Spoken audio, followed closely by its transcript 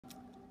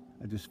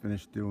I just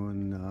finished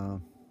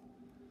doing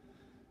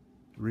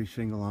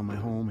re-shingle on my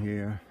home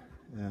here,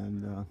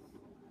 and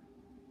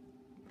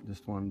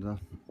just wanted to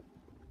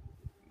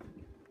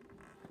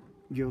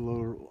give a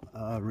little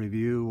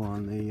review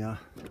on the I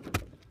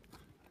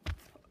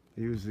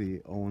use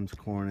the Owens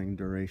Corning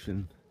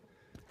duration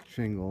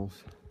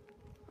shingles,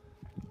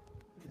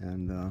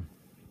 and I'm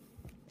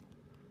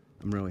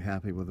really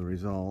happy with the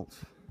results.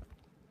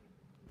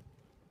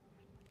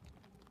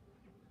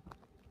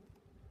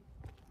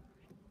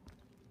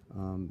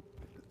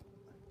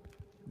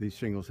 These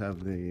shingles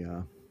have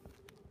the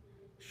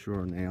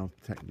Sure Nail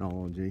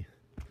technology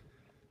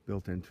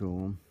built into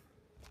them.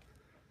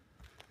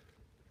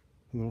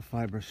 A little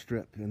fiber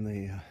strip in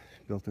the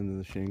built into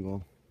the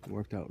shingle. It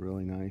worked out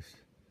really nice,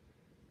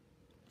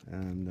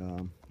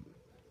 and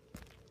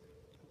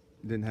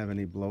didn't have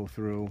any blow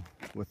through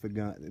with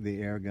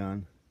the air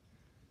gun.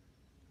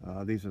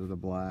 These are the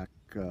black,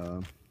 I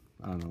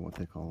don't know what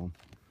they call them.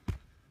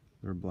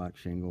 They're black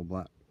shingle,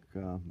 black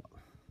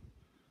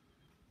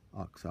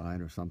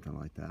oxide or something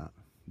like that.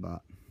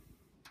 But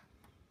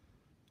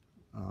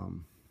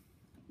I'm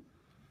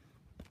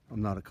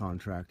not a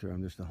contractor,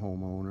 I'm just a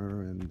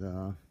homeowner, and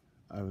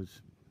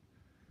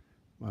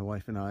my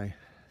wife and I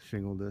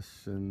shingled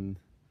this in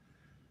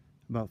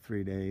about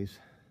 3 days,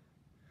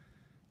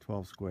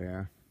 12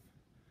 square.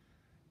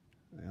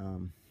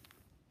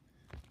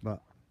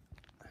 But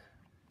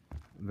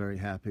I'm very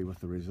happy with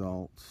the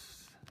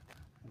results,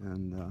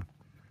 and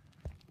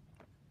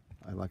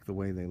I like the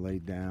way they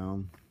laid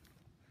down.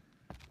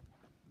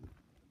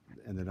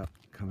 Ended up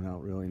coming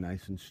out really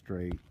nice and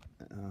straight,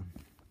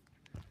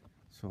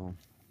 so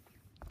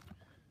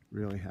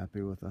really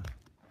happy with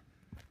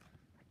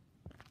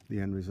the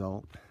end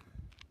result.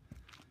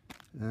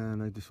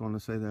 And I just want to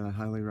say that I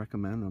highly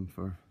recommend them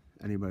for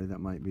anybody that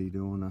might be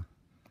doing a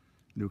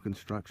new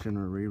construction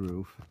or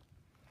re-roof.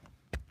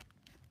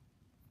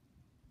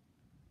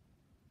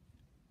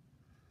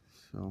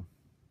 So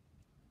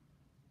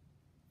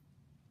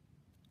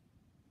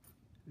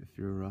if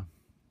you're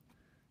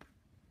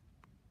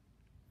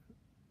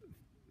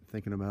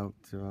thinking about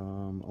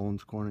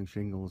Owens Corning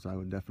shingles, I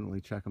would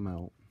definitely check them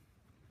out.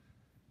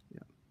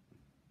 Yeah.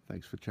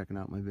 Thanks for checking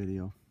out my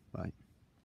video. Bye.